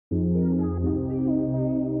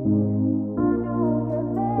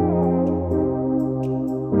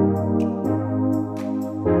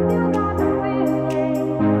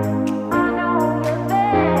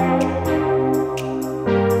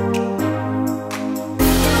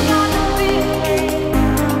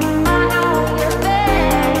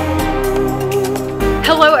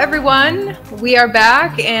everyone. We are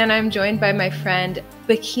back, and I'm joined by my friend,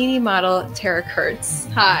 bikini model Tara Kurtz.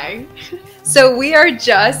 Hi. So we are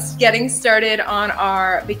just getting started on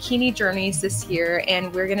our bikini journeys this year,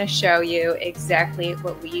 and we're going to show you exactly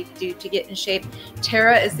what we do to get in shape.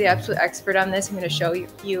 Tara is the absolute expert on this. I'm going to show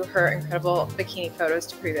you her incredible bikini photos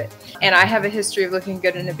to prove it. And I have a history of looking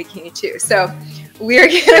good in a bikini too. So we're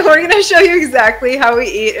going to show you exactly how we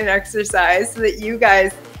eat and exercise so that you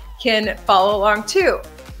guys can follow along too,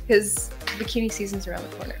 because bikini season's around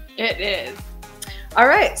the corner. It is. All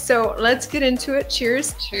right, so let's get into it.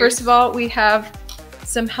 Cheers. Cheers. First of all, we have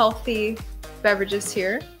some healthy beverages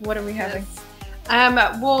here. What are we having?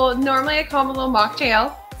 Yes. Well, normally I call them a little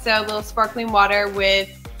mocktail. So a little sparkling water with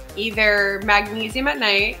either magnesium at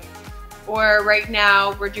night, or right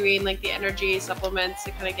now we're doing like the energy supplements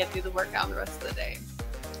to kind of get through the workout the rest of the day.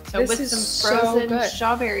 So This with is some frozen so good.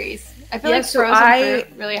 strawberries. I feel Yeah, like so frozen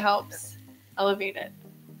fruit really helps elevate it.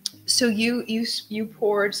 So you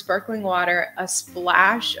poured sparkling water, a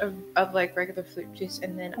splash of like regular fruit juice,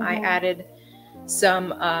 and then I added some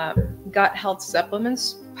gut health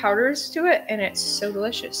supplements powders to it, and it's so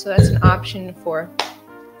delicious. So that's an option for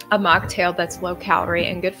a mocktail that's low calorie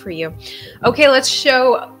and good for you. Okay, let's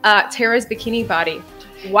show Tara's bikini body.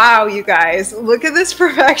 Wow, you guys, look at this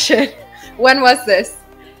perfection. When was this?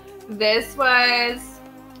 This was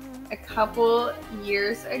a couple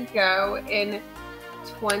years ago in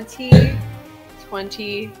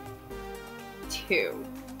 2022.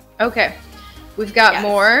 Okay, we've got Yes.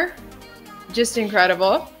 more. Just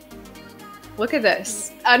incredible. Look at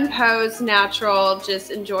this. Unposed, natural, just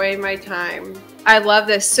enjoying my time. I love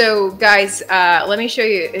this. So guys, let me show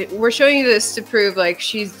you. We're showing you this to prove like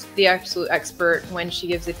she's the absolute expert when she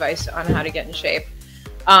gives advice on how to get in shape.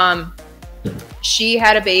 She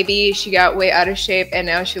had a baby, she got way out of shape, and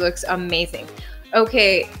now she looks amazing.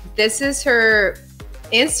 Okay, this is her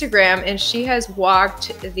Instagram, and she has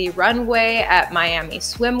walked the runway at Miami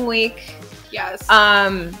Swim Week. Yes.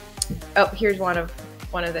 Oh, here's one of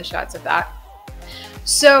the shots of that.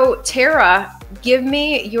 So Tara, give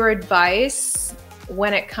me your advice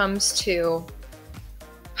when it comes to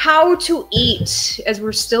how to eat as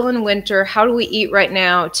we're still in winter. How do we eat right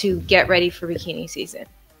now to get ready for bikini season?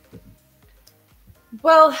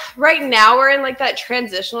 Well, right now we're in like that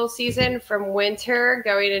transitional season from winter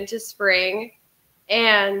going into spring.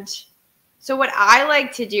 And so what I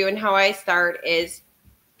like to do and how I start is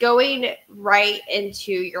going right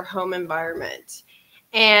into your home environment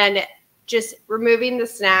and just removing the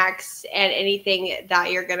snacks and anything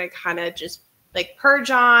that you're going to kind of just like purge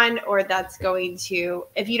on, or that's going to,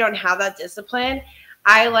 if you don't have that discipline,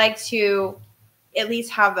 I like to at least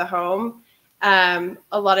have the home a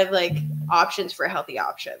lot of like options for healthy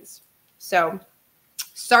options. So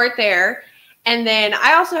start there. And then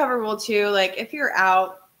I also have a rule too, like if you're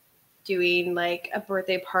out doing like a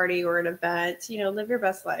birthday party or an event, you know, live your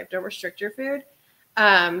best life. Don't restrict your food.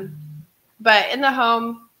 But in the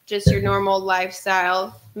home, just your normal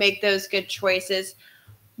lifestyle, make those good choices.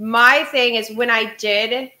 My thing is when I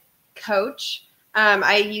did coach,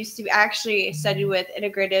 I used to actually study with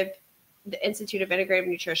the Institute of Integrative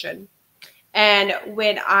Nutrition. And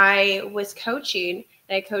when I was coaching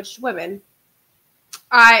and I coached women,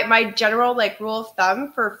 my general like rule of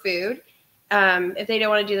thumb for food, if they don't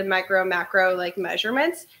want to do the micro macro like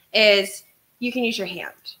measurements, is you can use your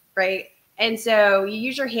hand, right? And so you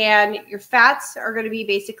use your hand, your fats are going to be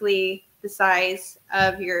basically the size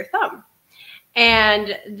of your thumb.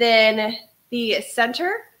 And then the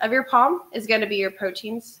center of your palm is going to be your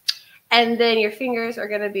proteins. And then your fingers are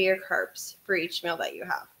going to be your carbs for each meal that you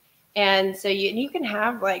have. And so you can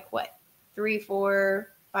have like what, 3, 4,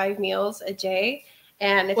 5 meals a day.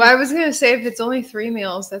 And I was gonna say if it's only 3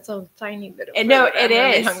 meals, that's a tiny bit of food. No, it I'm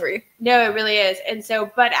really is hungry. No, it really is. And so,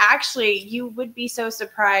 but actually, you would be so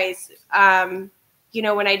surprised. You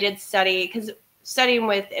know, when I did study, because studying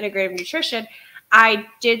with integrative nutrition, I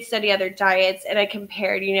did study other diets, and I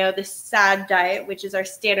compared, you know, the SAD diet, which is our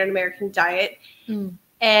standard American diet.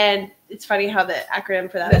 And it's funny how the acronym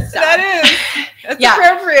for that is SAD. That is. That's Yeah.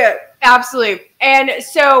 appropriate. Absolutely. And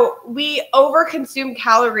so we overconsume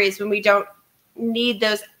calories when we don't need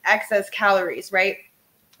those excess calories, right?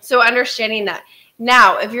 So understanding that.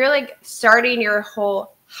 Now, if you're like starting your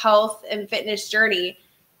whole health and fitness journey,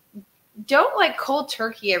 don't like cold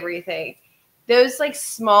turkey everything. Those like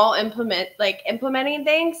small implementing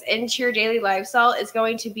things into your daily lifestyle is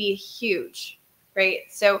going to be huge, right?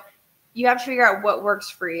 So you have to figure out what works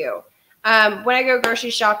for you. When I go grocery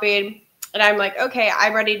shopping and I'm like, okay,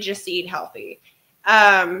 I'm ready to just eat healthy.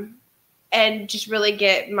 And just really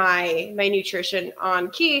get my nutrition on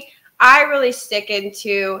key, I really stick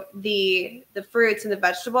into the fruits and the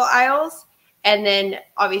vegetable aisles, and then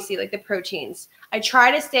obviously like the proteins. I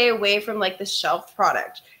try to stay away from like the shelf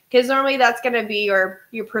product, because normally that's going to be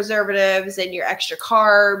your preservatives and your extra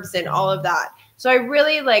carbs and all of that. So I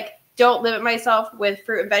really like don't limit myself with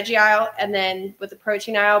fruit and veggie aisle and then with the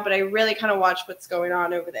protein aisle, but I really kind of watch what's going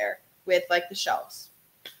on over there with like the shelves.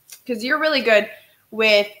 Because you're really good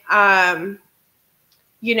with,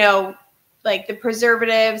 you know, like the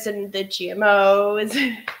preservatives and the GMOs,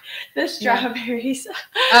 the strawberries.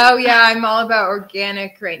 Oh yeah, I'm all about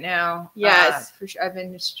organic right now. Yes, for sure. I've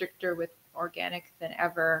been stricter with organic than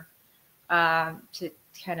ever to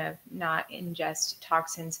kind of not ingest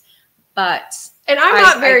toxins. And I'm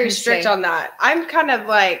not very strict on that. I'm kind of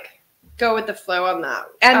like go with the flow on that.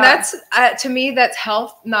 And that's to me, that's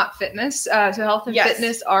health, not fitness. So health and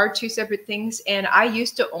fitness are two separate things. And I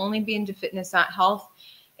used to only be into fitness, not health.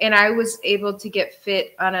 And I was able to get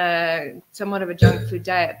fit on a somewhat of a junk food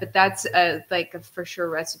diet, but that's like a for sure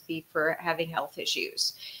recipe for having health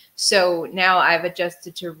issues. So now I've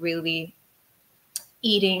adjusted to really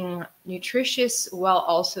eating nutritious while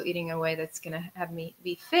also eating in a way that's going to have me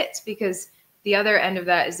be fit, because the other end of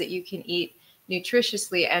that is that you can eat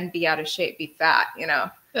nutritiously and be out of shape, be fat, you know.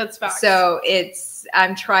 That's facts. So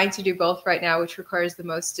I'm trying to do both right now, which requires the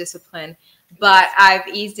most discipline, but I've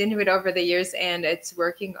eased into it over the years and it's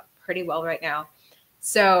working pretty well right now.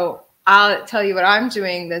 So I'll tell you what I'm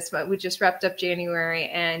doing this month. We just wrapped up January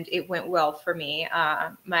and it went well for me.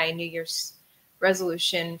 My New Year's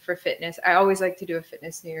resolution for fitness. I always like to do a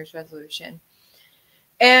fitness New Year's resolution.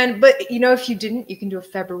 But you know, if you didn't, you can do a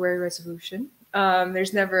February resolution.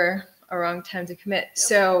 There's never a wrong time to commit.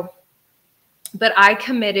 So, but I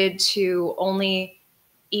committed to only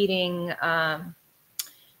eating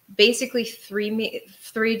basically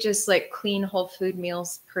three just like clean whole food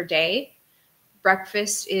meals per day.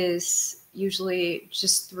 Breakfast is usually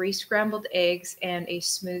just 3 scrambled eggs and a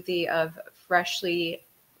smoothie of freshly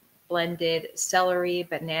blended celery,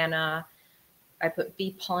 banana. I put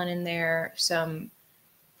bee pollen in there, some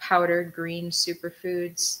powdered green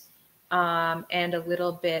superfoods, and a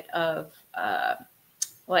little bit of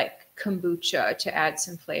like kombucha to add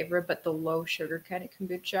some flavor, but the low sugar kind of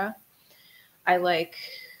kombucha. I like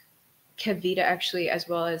Kavita actually, as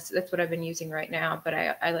well as that's what I've been using right now, but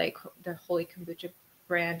I like the Holy Kombucha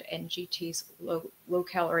brand and GT's low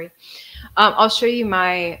calorie. I'll show you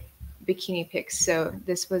my bikini pics. So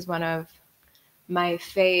this was one of my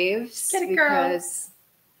faves because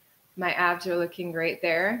my abs are looking great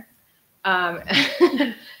there. Oh,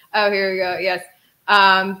 here we go. Yes.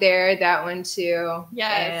 There, that one too.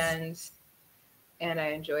 Yes. And I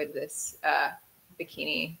enjoyed this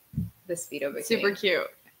bikini, the Speedo bikini. Super cute.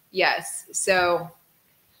 Yes. So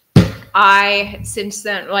since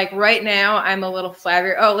then, like right now, I'm a little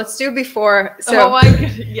flabby. Oh, let's do before. So, oh my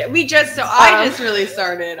God. Yeah, I just really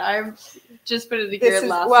started. I've just put it together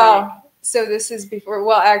last night. So this is before.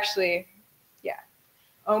 Well, actually, yeah.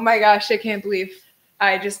 Oh my gosh, I can't believe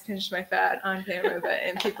I just pinched my fat on camera,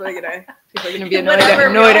 and people are gonna be annoyed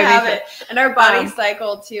at me. And our bodies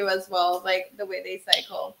cycle too, as well, like the way they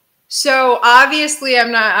cycle. So obviously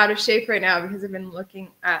I'm not out of shape right now because I've been looking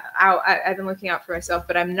out. I've been looking out for myself,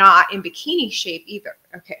 but I'm not in bikini shape either.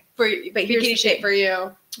 Okay. But bikini shape for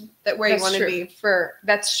you, where you want to be.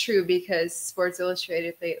 That's true, because Sports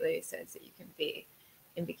Illustrated lately says that you can be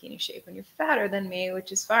in bikini shape when you're fatter than me,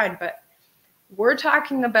 which is fine. But we're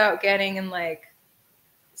talking about getting in like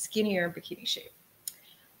skinnier bikini shape.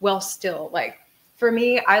 Well, still, like for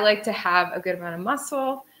me, I like to have a good amount of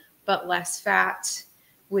muscle, but less fat,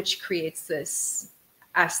 which creates this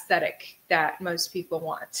aesthetic that most people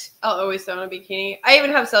want. I'll always throw on a bikini. I even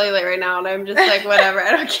have cellulite right now, and I'm just like, whatever,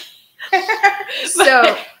 I don't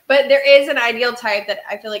care. But there is an ideal type that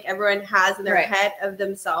I feel like everyone has in their head of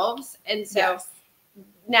themselves. And so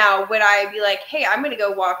now would I be like, hey, I'm going to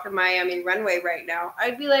go walk the Miami runway right now?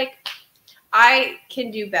 I'd be like, I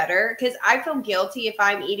can do better, because I feel guilty if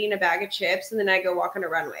I'm eating a bag of chips and then I go walk on a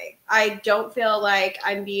runway. I don't feel like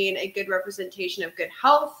I'm being a good representation of good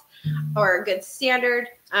health or a good standard.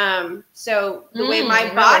 So the way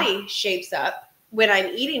my body shapes up when I'm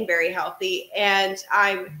eating very healthy and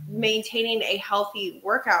I'm maintaining a healthy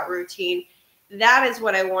workout routine, that is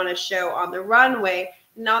what I want to show on the runway,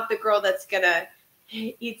 not the girl that's going to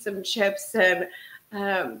eat some chips and,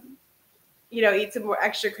 eat some more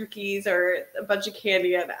extra cookies or a bunch of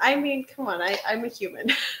candy. And I mean, come on, I'm a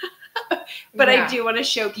human. But I do want to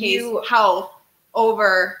showcase health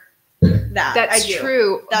over that. That's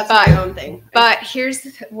true. That's my own thing. But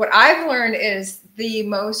here's what I've learned is the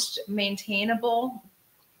most maintainable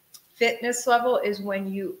fitness level is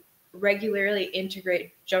when you regularly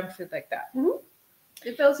integrate junk food like that. Mm-hmm.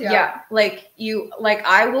 It fills you Yeah, up. like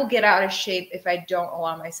I will get out of shape if I don't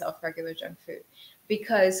allow myself regular junk food,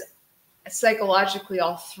 because psychologically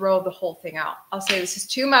I'll throw the whole thing out. I'll say, this is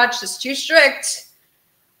too much, this is too strict.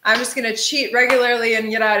 I'm just going to cheat regularly and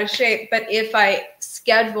get out of shape. But if I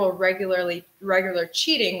schedule regular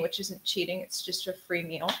cheating, which isn't cheating, it's just a free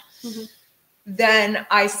meal, then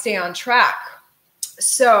I stay on track.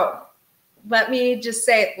 So let me just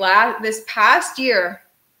say, this past year,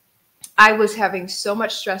 I was having so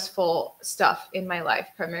much stressful stuff in my life,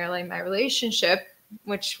 primarily my relationship,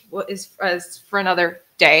 which is for another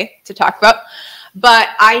day to talk about. But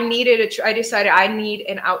I decided I need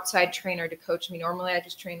an outside trainer to coach me. Normally, I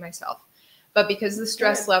just train myself. But because of the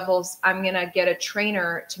stress levels, I'm going to get a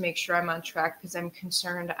trainer to make sure I'm on track, because I'm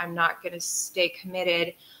concerned I'm not going to stay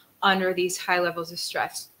committed under these high levels of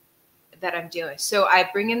stress that I'm dealing with. So I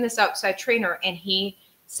bring in this outside trainer, and he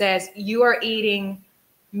says, you are eating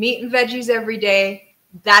meat and veggies every day.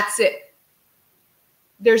 That's it.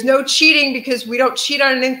 There's no cheating, because we don't cheat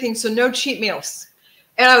on anything. So no cheat meals.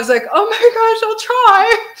 And I was like, oh my gosh, I'll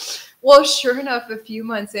try. Well, sure enough, a few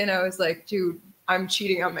months in, I was like, dude, I'm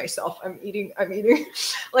cheating on myself. I'm eating.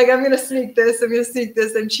 Like, I'm going to sneak this.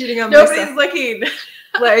 I'm cheating on myself. Nobody's looking.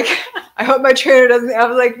 Like, I hope my trainer doesn't. I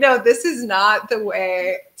was like, no, this is not the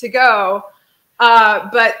way to go.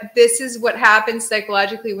 But this is what happens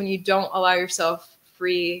psychologically when you don't allow yourself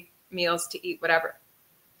free meals to eat whatever.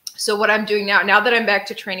 So what I'm doing now that I'm back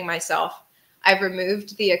to training myself, I've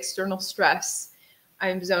removed the external stress.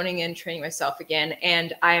 I'm zoning in, training myself again,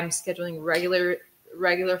 and I am scheduling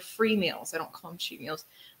regular free meals. I don't call them cheat meals,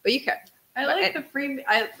 but you can. I like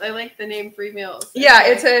the name free meals. Yeah,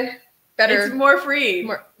 it's a better. It's more free,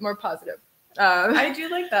 more positive. I do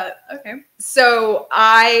like that. Okay. So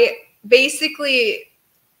I basically,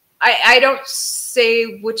 I don't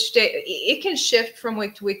say which day. It can shift from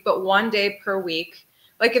week to week, but one day per week.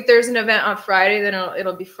 Like if there's an event on Friday, then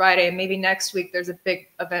it'll be Friday. And maybe next week there's a big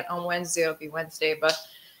event on Wednesday, it'll be Wednesday. But,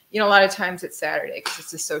 a lot of times it's Saturday because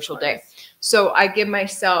it's a social day. So I give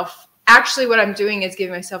myself, actually what I'm doing is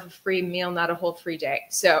giving myself a free meal, not a whole free day.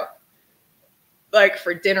 So like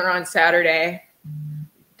for dinner on Saturday,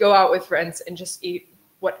 go out with friends and just eat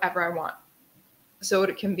whatever I want. So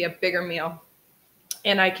it can be a bigger meal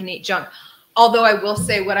and I can eat junk. Although I will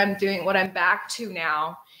say what I'm back to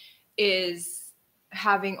now is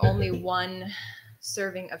having only one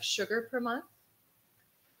serving of sugar per month,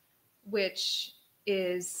 which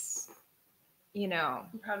is, I'm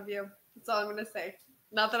proud of you. That's all I'm going to say.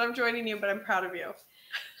 Not that I'm joining you, but I'm proud of you.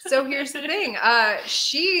 So here's the thing.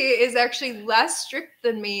 She is actually less strict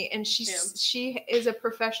than me, and she is a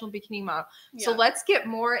professional bikini model. Yeah. So let's get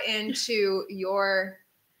more into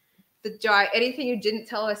the diet, anything you didn't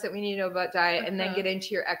tell us that we need to know about diet, and then get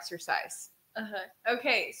into your exercise.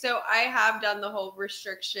 Okay, so I have done the whole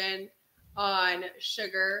restriction on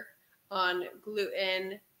sugar, on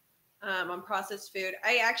gluten, on processed food.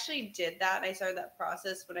 I actually did that. I started that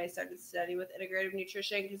process when I started studying with integrative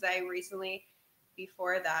nutrition, because I recently,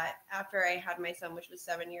 before that, after I had my son, which was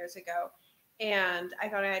 7 years ago, and I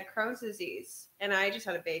thought I had Crohn's disease, and I just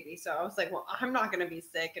had a baby. So I was like, well, I'm not going to be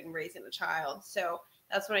sick and raising a child. So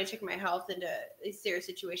that's when I took my health into a serious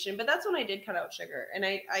situation. But that's when I did cut out sugar, and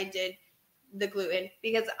I did the gluten,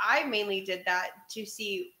 because I mainly did that to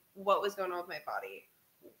see what was going on with my body,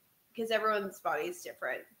 because everyone's body is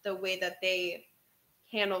different. The way that they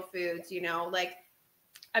handle foods, like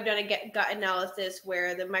I've done a gut analysis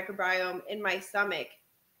where the microbiome in my stomach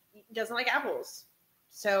doesn't like apples.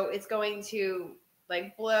 So it's going to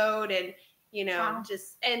like bloat and, Wow.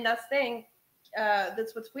 And that's the thing.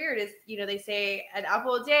 That's what's weird is, they say an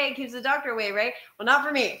apple a day keeps the doctor away, right? Well, not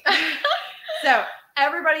for me. So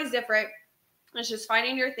everybody's different. It's just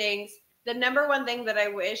finding your things. The number one thing that I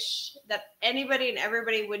wish that anybody and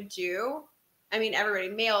everybody would do, everybody,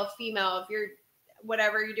 male, female, if you're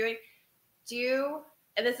whatever you're doing,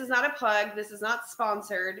 and this is not a plug, this is not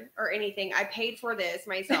sponsored or anything. I paid for this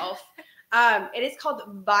myself. It is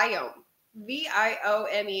called Biome,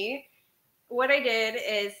 Viome. What I did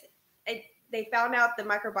is they found out the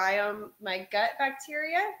microbiome, my gut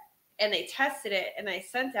bacteria, and they tested it, and I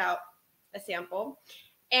sent out a sample,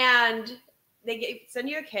 and they send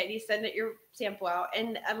you a kit. You send your sample out,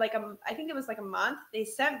 and I think it was like a month. They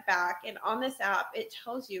sent back, and on this app, it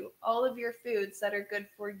tells you all of your foods that are good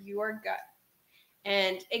for your gut,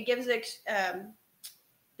 and it gives the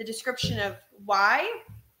description of why.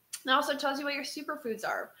 It also tells you what your superfoods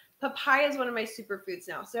are. Papaya is one of my superfoods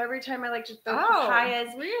now. So every time I like to throw papayas.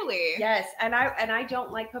 Really? Yes. And I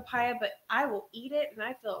don't like papaya, but I will eat it and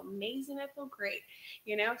I feel amazing. I feel great.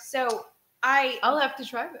 So I'll have to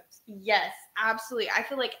try this. Yes, absolutely. I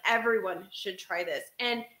feel like everyone should try this.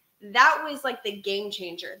 And that was like the game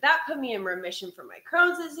changer. That put me in remission from my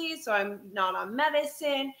Crohn's disease, so I'm not on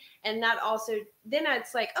medicine. And that also, then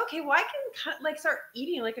it's like, okay, well, I can like start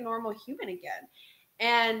eating like a normal human again.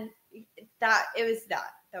 And that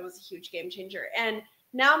was a huge game changer. And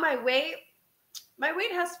now my weight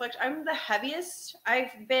has fluctuated. I'm the heaviest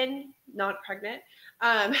I've been, not pregnant.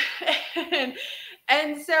 Um, and,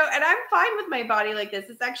 and I'm fine with my body like this.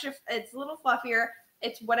 It's a little fluffier.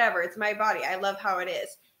 It's whatever. It's my body. I love how it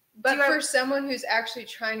is. But for someone who's actually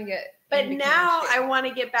trying to get But now I want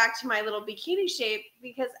to get back to my little bikini shape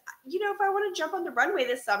because, if I want to jump on the runway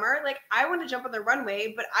this summer, like I want to jump on the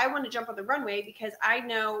runway, but I want to jump on the runway because I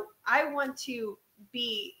know I want to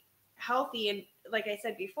be healthy. And like I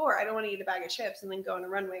said before, I don't want to eat a bag of chips and then go on a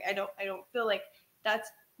runway. I don't feel like that's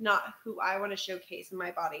not who I want to showcase in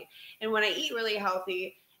my body. And when I eat really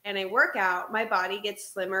healthy and I work out, my body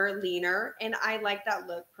gets slimmer, leaner, and I like that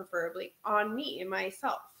look preferably on me and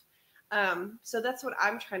myself. So that's what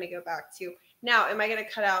I'm trying to go back to. Now, am I going to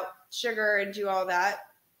cut out sugar and do all that?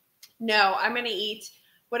 No, I'm going to eat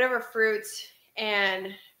whatever fruits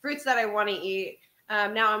that I want to eat.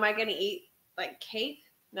 Now, am I going to eat like cake?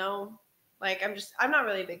 No, like I'm not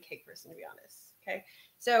really a big cake person, to be honest. Okay.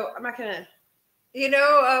 So I'm not going to,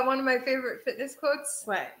 one of my favorite fitness quotes.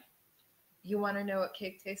 What? You want to know what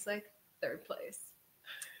cake tastes like? 3rd place.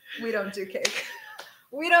 We don't do cake.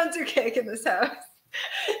 We don't do cake in this house.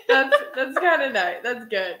 That's kind of nice. That's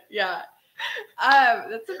good. Yeah.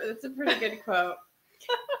 That's a pretty good quote.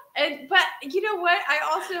 But you know what? I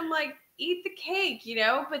also am like, eat the cake,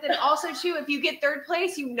 but then also too, if you get 3rd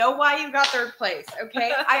place, you know why you got 3rd place.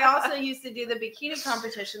 Okay. I also used to do the bikini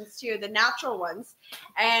competitions too, the natural ones.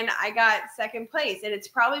 And I got 2nd place. And it's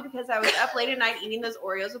probably because I was up late at night eating those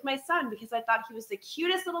Oreos with my son because I thought he was the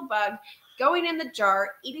cutest little bug going in the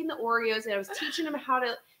jar, eating the Oreos. And I was teaching him how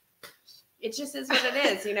to, it just is what it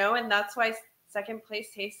is, and that's why 2nd place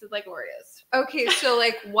tasted like Oreos. Okay, so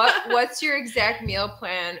like what's your exact meal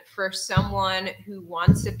plan for someone who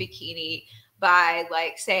wants a bikini by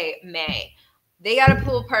like say May? They got a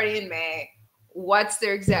pool party in May. What's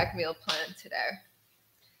their exact meal plan today?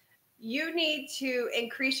 You need to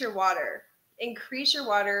increase your water. Increase your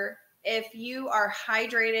water. If you are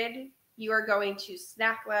hydrated, you are going to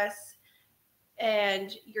snack less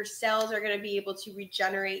and your cells are going to be able to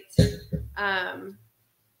regenerate.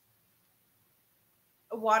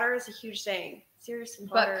 Water is a huge thing. Seriously,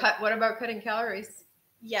 water. But what about cutting calories?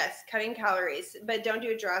 Yes, cutting calories, but don't do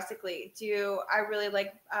it drastically. I really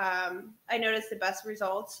like, I noticed the best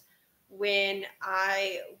results when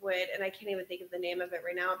I would, and I can't even think of the name of it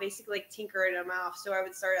right now, basically like tinker in a mouth. So I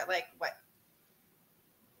would start at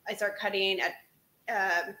I start cutting at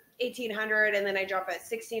 1,800 and then I drop at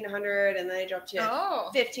 1,600 and then I drop to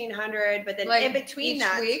 1,500. But then like in between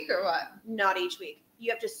each week or what? Not each week.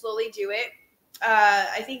 You have to slowly do it.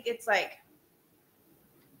 I think it's like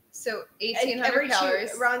so 1,800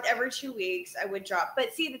 calories around every 2 weeks. I would drop.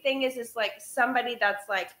 But see, the thing is like somebody that's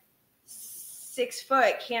like 6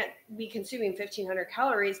 foot can't be consuming 1,500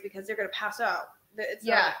 calories because they're going to pass out.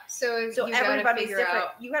 So everybody's different.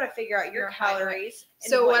 You got to figure out your calories.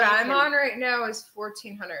 So what I'm on right now is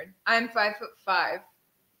 1,400. I'm 5'5",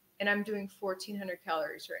 and I'm doing 1,400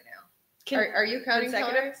 calories right now. Are you counting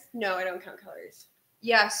calories? No, I don't count calories.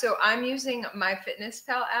 Yeah, so I'm using my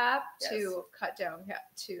MyFitnessPal app to cut down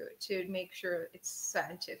to make sure it's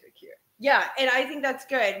scientific here. Yeah, and I think that's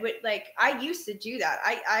good. Like I used to do that.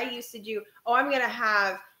 I used to do, I'm gonna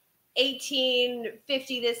have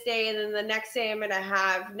 1,850 this day, and then the next day I'm gonna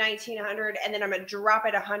have 1,900, and then I'm gonna drop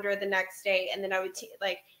it 100 the next day, and then I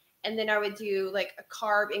would do like a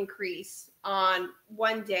carb increase on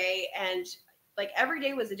one day, and like every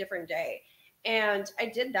day was a different day. And I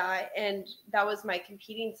did that, and that was my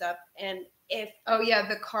competing stuff. And the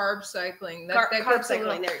carb cycling. Carb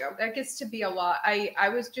cycling, there you go. That gets to be a lot. I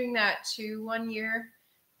was doing that too 1 year,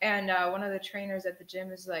 and one of the trainers at the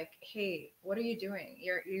gym is like, "Hey, what are you doing?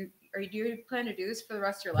 Do you plan to do this for the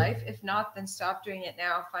rest of your life? If not, then stop doing it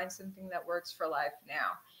now. Find something that works for life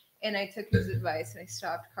now." And I took his advice, and I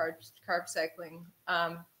stopped carb cycling.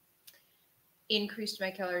 Increased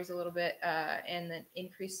my calories a little bit, and then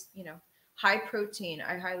increased, high protein.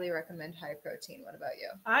 I highly recommend high protein. What about you?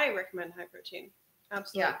 I recommend high protein.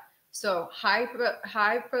 Absolutely. Yeah. So high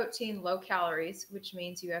protein, low calories, which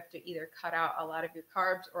means you have to either cut out a lot of your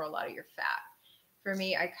carbs or a lot of your fat. For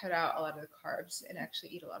me, I cut out a lot of the carbs and actually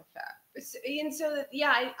eat a lot of fat.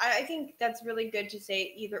 I think that's really good to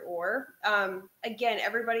say either or. Again,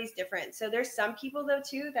 everybody's different. So there's some people though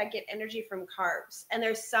too that get energy from carbs, and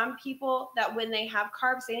there's some people that when they have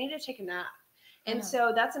carbs, they need to take a nap. And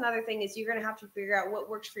so that's another thing is you're going to have to figure out what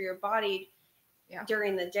works for your body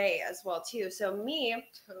during the day as well too. So me,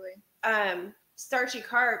 starchy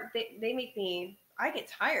carb, they make me, I get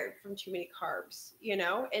tired from too many carbs, you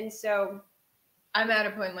know? And so I'm at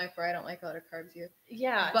a point in life where I don't like a lot of carbs either.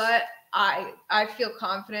 Yeah. But I feel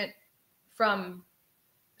confident from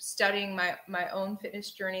studying my own fitness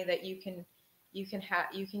journey that you can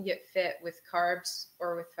get fit with carbs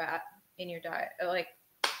or with fat in your diet. Like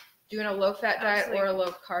doing a low fat diet or a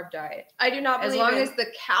low carb diet. I do not believe as long as the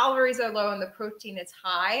calories are low and the protein is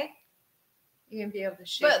high, you can be able to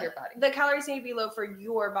shape your body. The calories need to be low for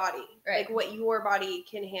your body, like what your body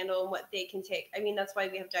can handle and what they can take. I mean, that's why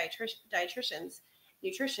we have dietitians,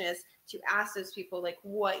 nutritionists to ask those people like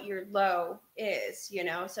what your low is, you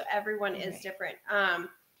know. So everyone is different.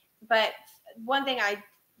 But one thing I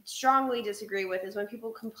strongly disagree with is when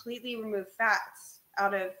people completely remove fats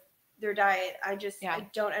out of their diet. I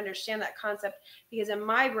don't understand that concept, because in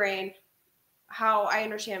my brain, how I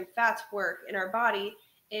understand fats work in our body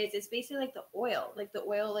is it's basically like the oil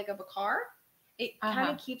like of a car. It kind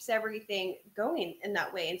of keeps everything going in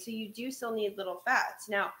that way. And so you do still need little fats.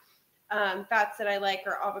 Now, fats that I like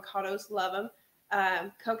are avocados, love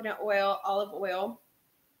them. Coconut oil, olive oil.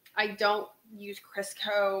 I don't use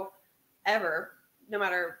Crisco ever, no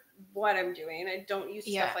matter what I'm doing. I don't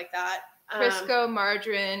use stuff like that. Crisco,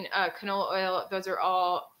 margarine, canola oil, those are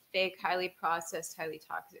all fake, highly processed, highly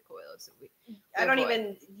toxic oils. I don't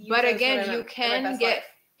even use But again, you can get,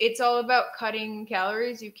 it's all about cutting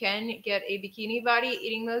calories. You can get a bikini body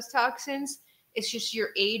eating those toxins. It's just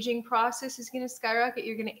your aging process is going to skyrocket.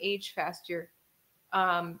 You're going to age faster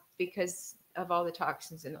because of all the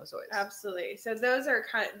toxins in those oils. Absolutely. So those are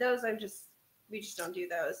we just don't do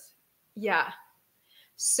those. Yeah.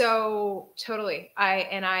 So totally.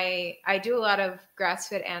 I do a lot of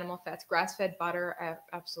grass-fed animal fats, grass-fed butter. I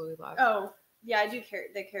absolutely love. Oh yeah, I do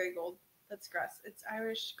they carry gold. That's it's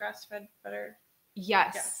Irish grass-fed butter.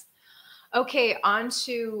 Yes. Yeah. Okay. On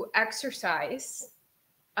to exercise.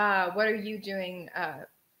 What are you doing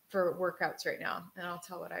for workouts right now? And I'll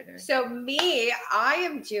tell what I do. So I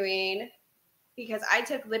am doing, because I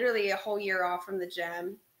took literally a whole year off from the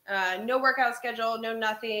gym. No workout schedule, no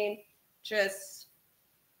nothing, just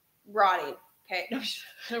rotting. Okay. No,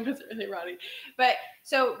 I wasn't really rotting. But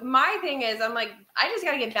so my thing is, I'm like, I just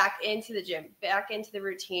got to get back into the gym, back into the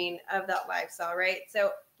routine of that lifestyle, right?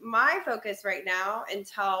 So my focus right now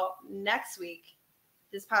until next week,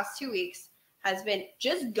 this past 2 weeks, has been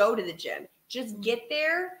just go to the gym. Just get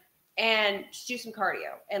there and just do some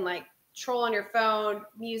cardio and like troll on your phone,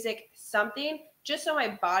 music, something, just so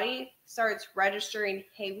my body starts registering,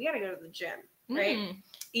 hey, we got to go to the gym, right?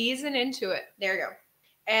 Easing into it. There you go.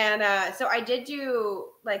 And so I did do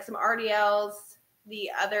like some RDLs the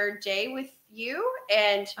other day with you,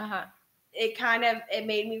 and it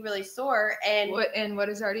made me really sore. And what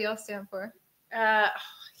does RDL stand for?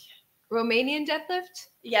 Romanian deadlift?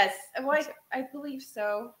 Yes. Well, I believe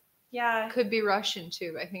so. Yeah. Could be Russian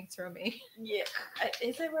too. I think it's Romanian. Yeah.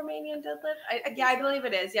 Is it Romanian deadlift? I believe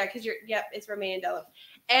it is. Yeah, because it's Romanian deadlift.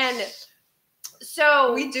 And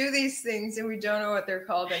so we do these things and we don't know what they're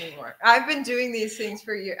called anymore. I've been doing these things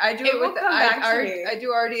for years. I do it with I do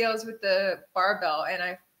RDLs with the barbell,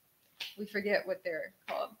 and we forget what they're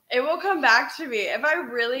called. It will come back to me. If I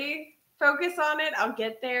really focus on it, I'll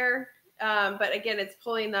get there. But again, it's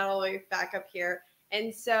pulling that all the way back up here.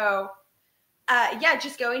 And so,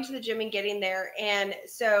 just going to the gym and getting there. And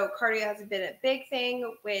so cardio has been a big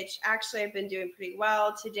thing, which actually I've been doing pretty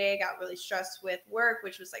well. Today I got really stressed with work,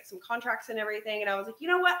 which was like some contracts and everything. And I was like, you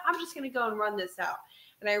know what? I'm just going to go and run this out.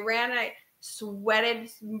 And I ran and I sweated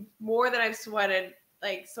more than I've sweated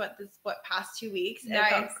this past 2 weeks. And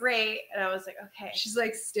nice. It felt great. And I was like, okay. She's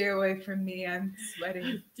like, stay away from me. I'm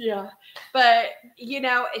sweating. Yeah. But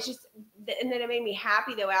it's just, and then it made me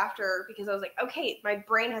happy though after, because I was like, okay, my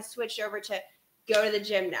brain has switched over to go to the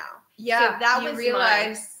gym now. Yeah. So that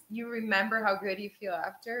was you remember how good you feel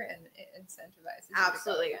after, and it incentivizes.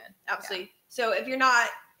 Absolutely. Absolutely. Yeah. So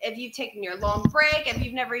if you've taken your long break, if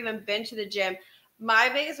you've never even been to the gym, my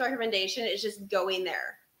biggest recommendation is just going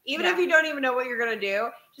there. Even if you don't even know what you're going to do,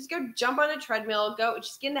 just go jump on a treadmill,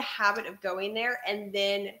 just get in the habit of going there, and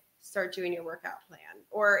then start doing your workout plan.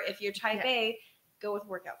 Or if you're type A, go with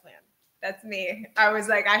workout plan. That's me. I was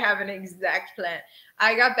like, I have an exact plan.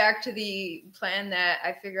 I got back to the plan that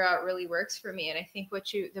I figure out really works for me. And I think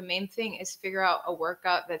the main thing is figure out a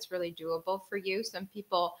workout that's really doable for you. Some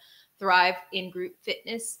people thrive in group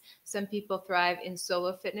fitness. Some people thrive in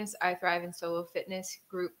solo fitness. I thrive in solo fitness.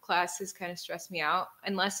 Group classes kind of stress me out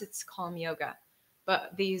unless it's calm yoga.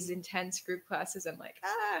 But these intense group classes, I'm like,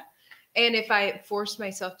 ah. And if I forced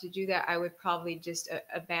myself to do that, I would probably just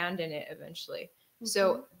abandon it eventually. Mm-hmm.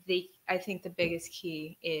 So I think the biggest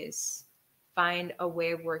key is find a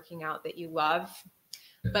way of working out that you love.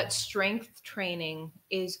 But strength training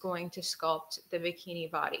is going to sculpt the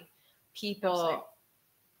bikini body. People,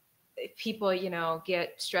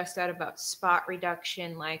 get stressed out about spot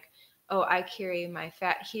reduction, like, oh, I carry my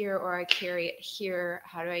fat here or I carry it here.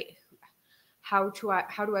 How do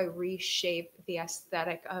I reshape the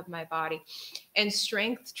aesthetic of my body? And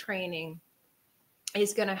strength training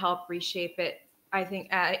is going to help reshape it. I think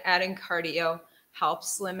adding cardio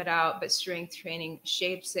helps slim it out, but strength training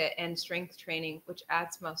shapes it, and strength training, which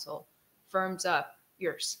adds muscle, firms up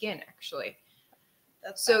your skin actually.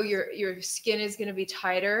 So your skin is going to be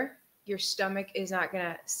tighter. Your stomach is not going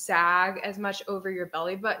to sag as much over your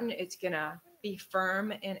belly button. It's going to be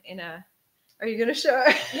firm and in a. Are you gonna show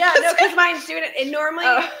it? Yeah, no, because mine's doing it. And normally,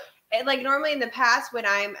 normally in the past when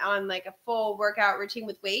I'm on like a full workout routine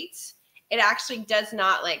with weights, it actually does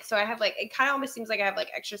not so I have it kind of almost seems like I have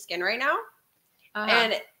extra skin right now.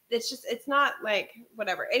 And it's not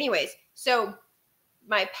whatever. Anyways, so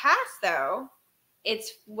my past though,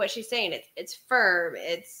 it's what she's saying. It's firm.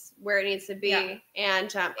 It's where it needs to be. Yeah.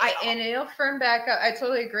 And and it'll firm back up. I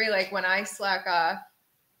totally agree. Like when I slack off,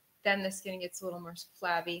 then the skin gets a little more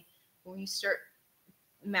flabby. When you start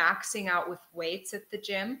maxing out with weights at the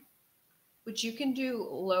gym, which you can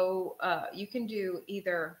do you can do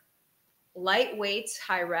either light weights,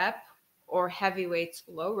 high rep, or heavy weights,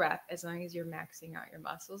 low rep, as long as you're maxing out your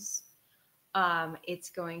muscles. It's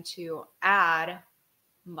going to add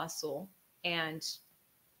muscle and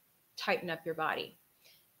tighten up your body.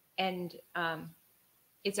 And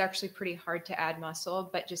it's actually pretty hard to add muscle,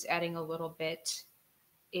 but just adding a little bit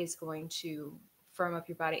is going to firm up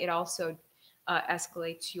your body. It also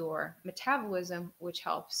escalates your metabolism, which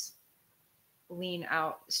helps lean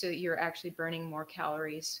out. So you're actually burning more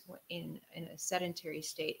calories in a sedentary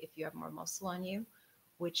state if you have more muscle on you,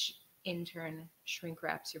 which in turn shrink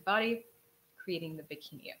wraps your body, creating the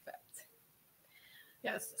bikini effect.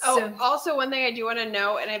 Yes. Oh, also one thing I do want to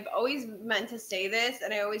know, and I've always meant to say this,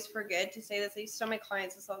 and I always forget to say this. I used to tell my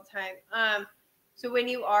clients this all the time. So when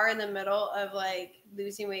you are in the middle of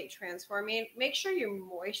losing weight, transforming, make sure you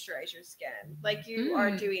moisturize your skin. Like you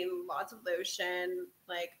are doing lots of lotion,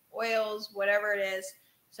 oils, whatever it is.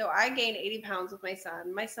 So I gained 80 pounds with my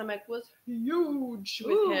son. My stomach was huge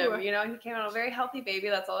with him. He came out a very healthy baby.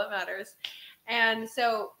 That's all that matters. And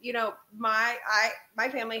so, my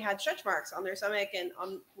family had stretch marks on their stomach and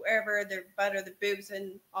on wherever their butt or the boobs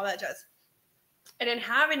and all that jazz. I didn't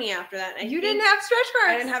have any after that. You didn't have stretch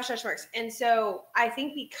marks. I didn't have stretch marks. And so I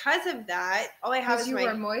think because of that, all I have is you were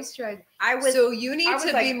moisturized. So you need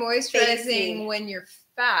to be moisturizing when you're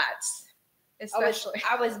fat. Especially.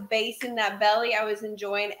 I was basing that belly. I was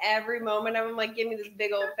enjoying every moment. I'm like, give me this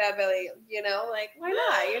big old fat belly, why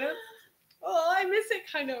not? Well, I miss it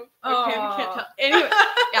kind of. Okay, you can't tell. Anyway,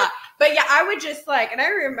 yeah. But yeah, I would just and I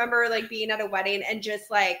remember being at a wedding and just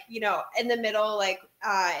in the middle,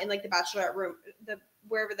 in the bachelorette room,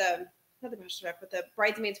 not the bachelorette, but the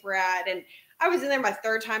bridesmaids were at, and I was in there my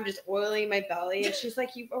third time just oiling my belly, and she's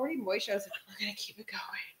like, "You've already moisturized." I was like, "We're gonna keep it going.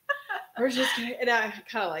 We're just gonna," and I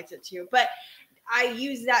kind of liked it too. But I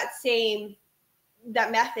use that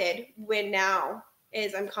method when now.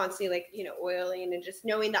 Is I'm constantly oiling and just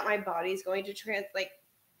knowing that my body is going to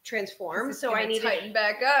transform. So I need to tighten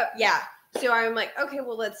back up. Yeah. So I'm like, okay,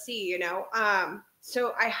 well, let's see,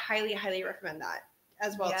 so I highly, highly recommend that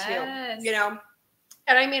as well too,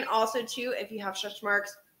 and I mean, also too, if you have stretch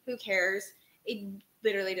marks, who cares? It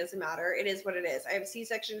literally doesn't matter. It is what it is. I have a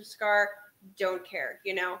C-section scar. Don't care,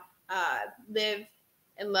 live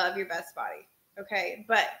and love your best body. Okay.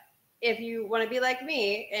 But if you want to be like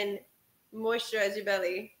me and moisturize your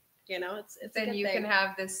belly, it's then you can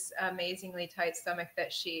have this amazingly tight stomach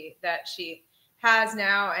that she has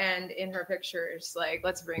now, and in her pictures,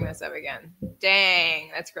 let's bring this up again.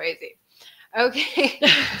 Dang, that's crazy. Okay.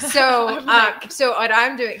 So so what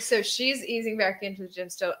I'm doing, so she's easing back into the gym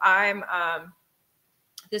still. I'm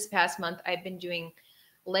this past month I've been doing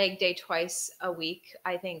leg day twice a week.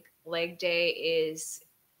 I think leg day is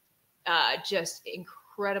just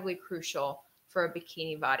incredibly crucial for a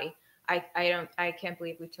bikini body. I can't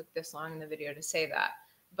believe we took this long in the video to say that.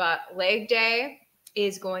 But leg day,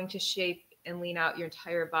 is going to shape and lean out your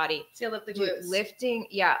entire body. So you lift the glutes.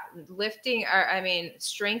 Lifting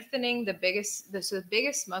strengthening the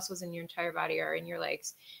biggest muscles in your entire body are in your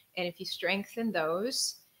legs. And if you strengthen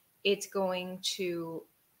those, it's going to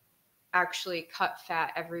actually cut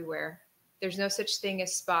fat everywhere. There's no such thing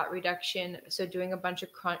as spot reduction. So doing a bunch of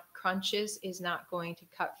crunches is not going to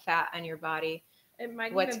cut fat on your body. It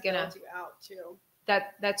might even build you out too.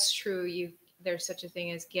 That's true. There's such a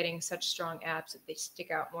thing as getting such strong abs that they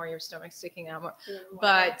stick out more, your stomach's sticking out more. Wow.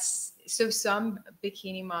 But so some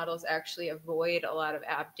bikini models actually avoid a lot of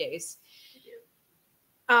ab days.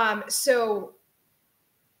 So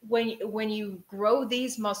when you grow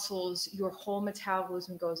these muscles, your whole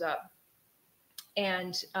metabolism goes up,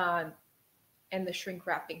 and the shrink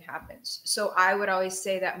wrapping happens. So I would always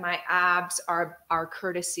say that my abs are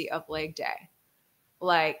courtesy of leg day,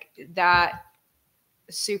 like that.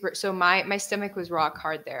 Super. So my stomach was rock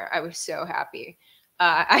hard there. I was so happy.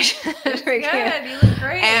 Good. You look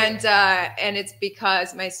great. And it's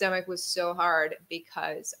because my stomach was so hard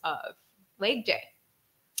because of leg day.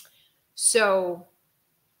 So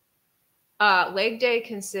leg day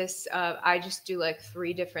consists of, I just do like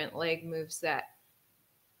 3 different leg moves that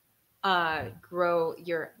grow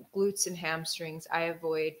your glutes and hamstrings. I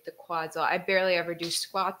avoid the quads a lot. I barely ever do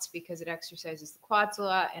squats because it exercises the quads a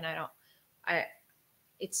lot, and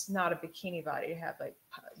it's not a bikini body to have like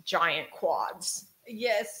giant quads.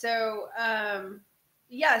 Yes. So,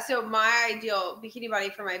 so my ideal bikini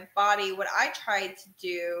body for my body, what I try to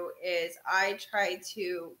do is I try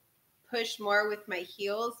to push more with my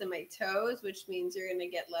heels and my toes, which means you're going to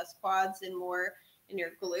get less quads and more in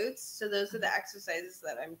your glutes. So those are the exercises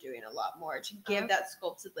that I'm doing a lot more to give that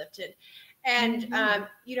sculpted lifted. And, I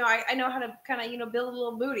know how to kind of, build a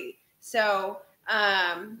little booty. So,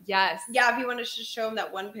 yes. Yeah, if you want to just show them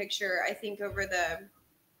that one picture, I think over the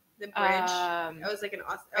bridge. It was like an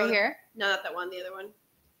awesome. Right here? No, not that one. The other one.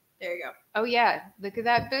 There you go. Oh yeah, look at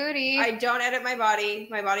that booty. I don't edit my body.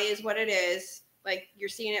 My body is what it is. Like, you're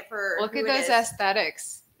seeing it for. Look at those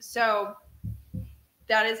aesthetics. So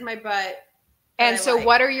that is my butt. And so,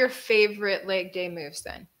 what are your favorite leg day moves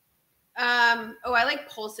then? I like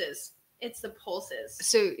pulses. It's the pulses.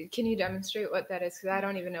 So can you demonstrate what that is? Because I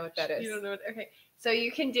don't even know what that is. You don't know what? Okay. So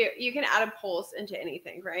you can add a pulse into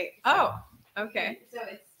anything, right? So, okay. So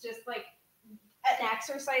it's just like an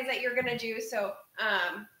exercise that you're gonna do. So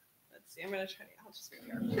let's see. I'll just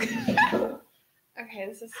move here. Okay,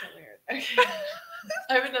 this is so weird. Okay.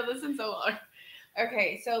 I haven't done this in so long.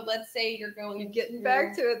 Okay, so let's say you're getting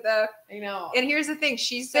back to it though. I know. And here's the thing: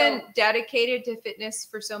 she's been dedicated to fitness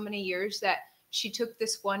for so many years that she took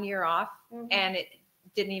this 1 year off, and it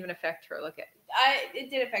didn't even affect her. Look at it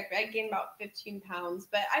did affect me. I gained about 15 pounds,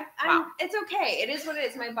 but it's okay. It is what it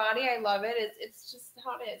is. My body, I love it. It's just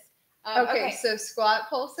how it is. Okay, so squat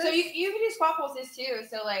pulses. So you can do squat pulses too.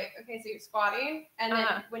 So so you're squatting, and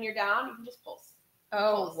then when you're down, you can just pulse.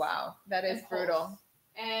 Oh, wow. That is brutal.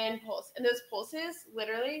 And pulse. And those pulses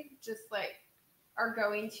literally just like are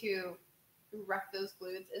going to wreck those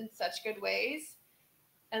glutes in such good ways.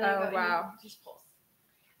 And then just pulse.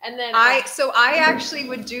 And then I actually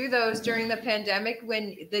would do those during the pandemic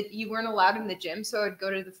when you weren't allowed in the gym. So I'd go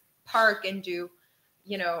to the park and do,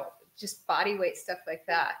 just body weight stuff like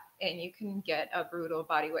that. And you can get a brutal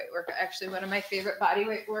body weight workout. Actually, one of my favorite body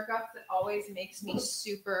weight workouts that always makes me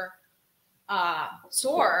super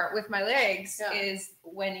sore with my legs is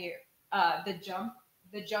when you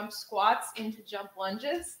the jump squats into jump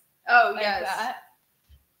lunges. Oh, like yes.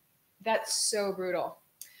 That's so brutal.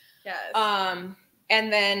 Yes.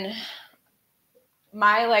 And then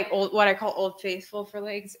my what I call old faithful for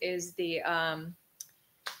legs is the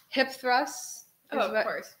hip thrusts. Oh, of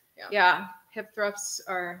course. Yeah. Hip thrusts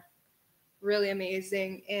are really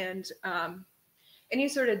amazing. And any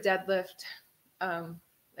sort of deadlift,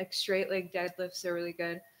 like straight leg deadlifts are really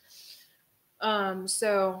good.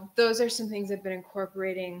 So those are some things I've been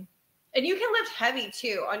incorporating. And you can lift heavy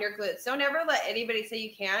too on your glutes. Don't ever let anybody say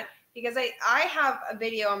you can't, because I have a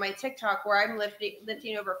video on my TikTok where I'm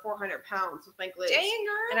lifting over 400 pounds with my glutes. Dang,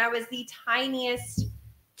 girl. And I was the tiniest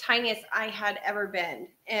I had ever been.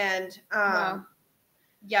 And wow.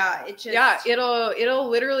 Yeah, it'll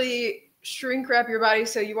literally shrink wrap your body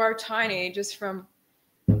so you are tiny just from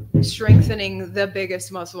strengthening the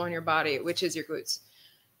biggest muscle in your body, which is your glutes.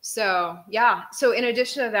 So so in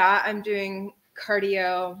addition to that, I'm doing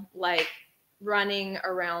cardio, like running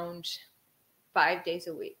around 5 days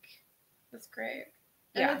a week. That's great.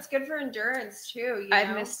 And it's good for endurance too.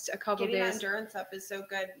 I've missed a couple days. Getting that endurance up is so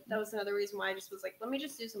good. That was another reason why I just was like, let me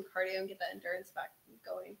just do some cardio and get that endurance back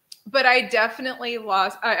going. But I definitely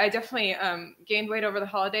I definitely gained weight over the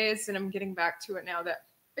holidays, and I'm getting back to it now that.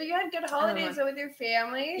 But you had good holidays with your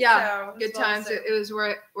family. Yeah, so good times. It was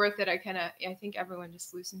worth it. I think everyone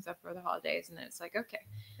just loosens up for the holidays, and then it's like, okay,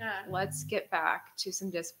 let's get back to some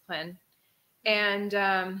discipline. And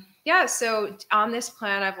so on this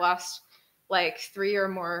plan, I've lost like 3 or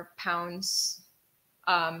more pounds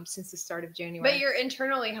since the start of January. But you're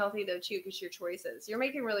internally healthy though too, because your choices. You're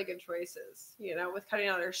making really good choices, with cutting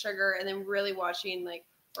out our sugar and then really watching like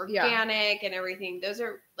organic and everything. Those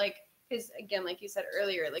are like, because again, like you said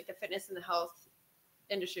earlier, like the fitness and the health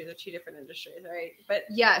industries are 2 different industries, right? But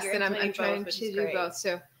yes, and I'm trying to do both.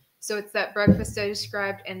 So it's that breakfast I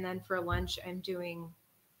described, and then for lunch I'm doing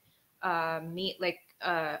meat, like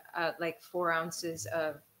 4 ounces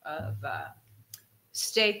of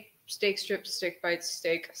steak strips, steak bites,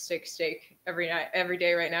 steak every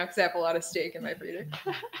day right now, because I have a lot of steak in my freezer.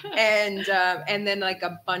 and then like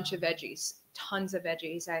a bunch of veggies, tons of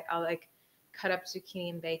veggies. I'll like cut up zucchini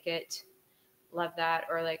and bake it. Love that.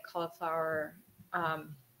 Or like cauliflower.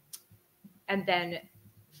 And then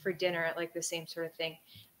for dinner, like the same sort of thing.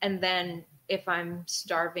 And then if I'm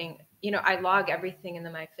starving, I log everything in the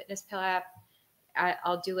MyFitnessPal app.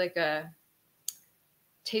 I'll do like a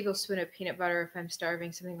tablespoon of peanut butter if I'm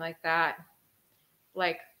starving, something like that.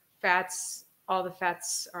 Like fats, all the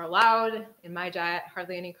fats are allowed in my diet,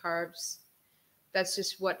 hardly any carbs. That's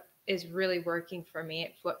just what is really working for me.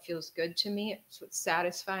 It's what feels good to me. It's what's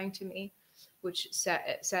satisfying to me, which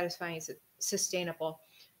satisfying is sustainable.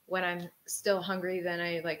 When I'm still hungry, then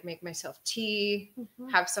I like make myself tea,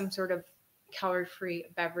 have some sort of calorie-free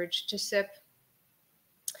beverage to sip.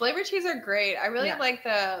 Flavored teas are great. I really like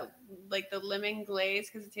the lemon glaze,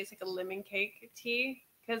 because it tastes like a lemon cake tea,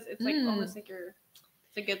 because it's like almost like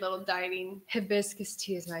it's a good little dieting. Hibiscus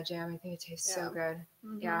tea is my jam. I think it tastes so good.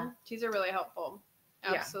 Yeah. Teas are really helpful.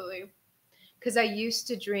 Absolutely. Because I used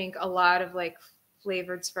to drink a lot of like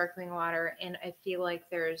flavored sparkling water, and I feel like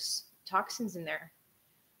there's toxins in there.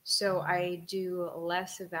 So I do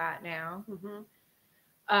less of that now.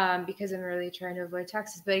 Because I'm really trying to avoid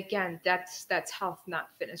toxins. But again, that's health, not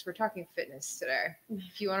fitness. We're talking fitness today.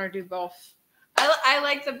 If you want to do both. I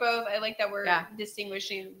like the both. I like that we're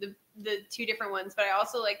distinguishing the 2 different ones, but I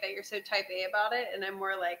also like that you're so type A about it, and I'm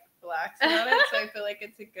more like relaxed about it. So I feel like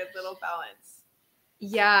it's a good little balance.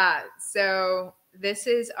 Yeah. So this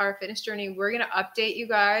is our fitness journey. We're going to update you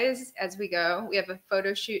guys as we go. We have a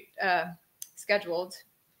photo shoot scheduled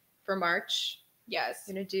for March. Yes.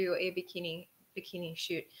 We're going to do a bikini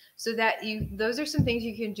shoot, so that those are some things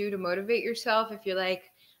you can do to motivate yourself if you're like,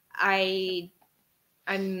 I'm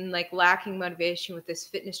like lacking motivation with this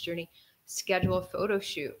fitness journey. Schedule a photo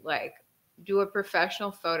shoot, like do a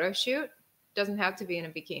professional photo shoot. Doesn't have to be in a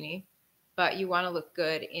bikini, but you want to look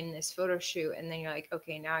good in this photo shoot, and then you're like,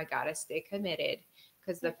 okay, now I gotta stay committed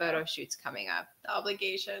because the photo shoot's coming up. The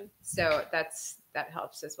obligation. So that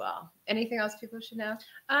helps as well. Anything else people should know?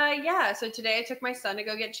 Yeah. So today I took my son to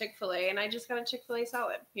go get Chick-fil-A, and I just got a Chick-fil-A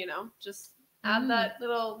salad. Just add that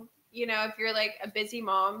little. If you're like a busy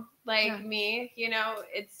mom like me,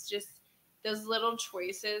 it's just those little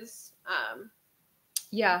choices.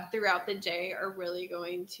 Throughout the day are really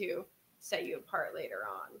going to set you apart later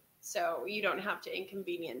on. So you don't have to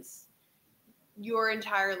inconvenience your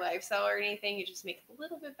entire lifestyle or anything. You just make a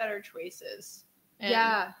little bit better choices.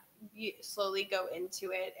 And you slowly go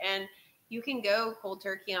into it, and you can go cold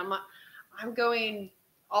turkey. I'm going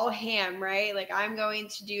all ham, right? Like I'm going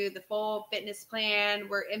to do the full fitness plan.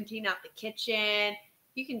 We're emptying out the kitchen.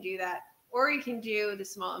 You can do that, or you can do the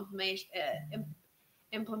small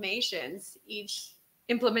implementations.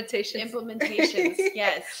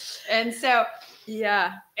 Yes. And so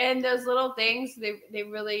and those little things, they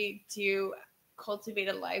really do cultivate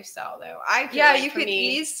a lifestyle though. I feel like you could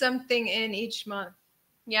ease something in each month.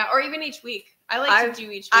 Yeah, or even each week. I like to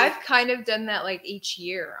do each week. I've kind of done that like each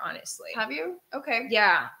year, honestly. Have you? Okay.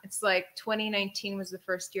 Yeah. It's like 2019 was the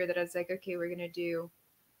first year that I was like, okay, we're going to do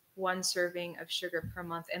 1 serving of sugar per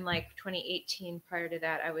month. And like 2018, prior to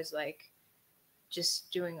that, I was like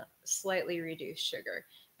just doing slightly reduced sugar.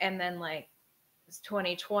 And then like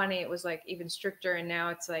 2020, it was like even stricter. And now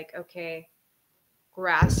it's like, okay,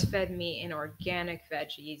 grass-fed meat and organic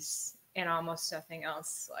veggies and almost nothing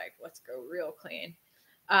else. Like, let's go real clean.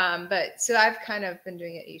 But so I've kind of been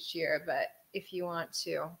doing it each year, but if you want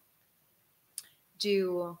to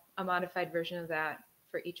do a modified version of that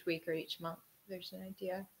for each week or each month, there's an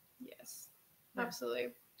idea. Yes,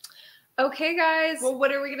 absolutely. Okay, guys. Well,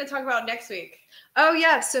 what are we going to talk about next week? Oh,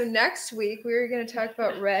 yeah. So next week, we're going to talk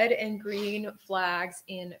about red and green flags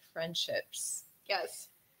in friendships. Yes.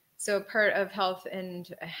 So part of health and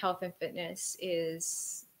fitness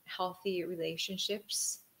is healthy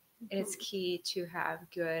relationships, and it's key to have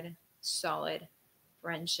good, solid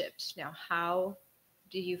friendships. Now, how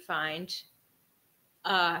do you find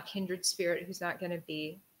a kindred spirit who's not going to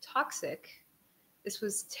be toxic? This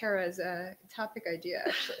was Tara's topic idea,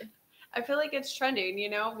 actually. I feel like it's trending, you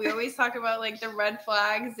know? We always talk about like the red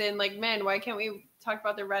flags and like, men, why can't we talk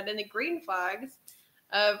about the red and the green flags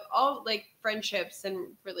of all like friendships and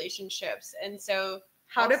relationships? And so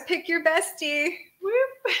how to pick your bestie.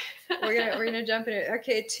 Whoop. We're gonna jump in it.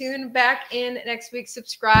 Okay, tune back in next week.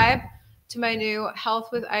 Subscribe to my new Health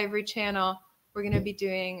with Ivory channel. We're gonna be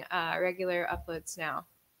doing regular uploads now.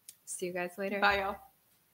 See you guys later. Bye, y'all.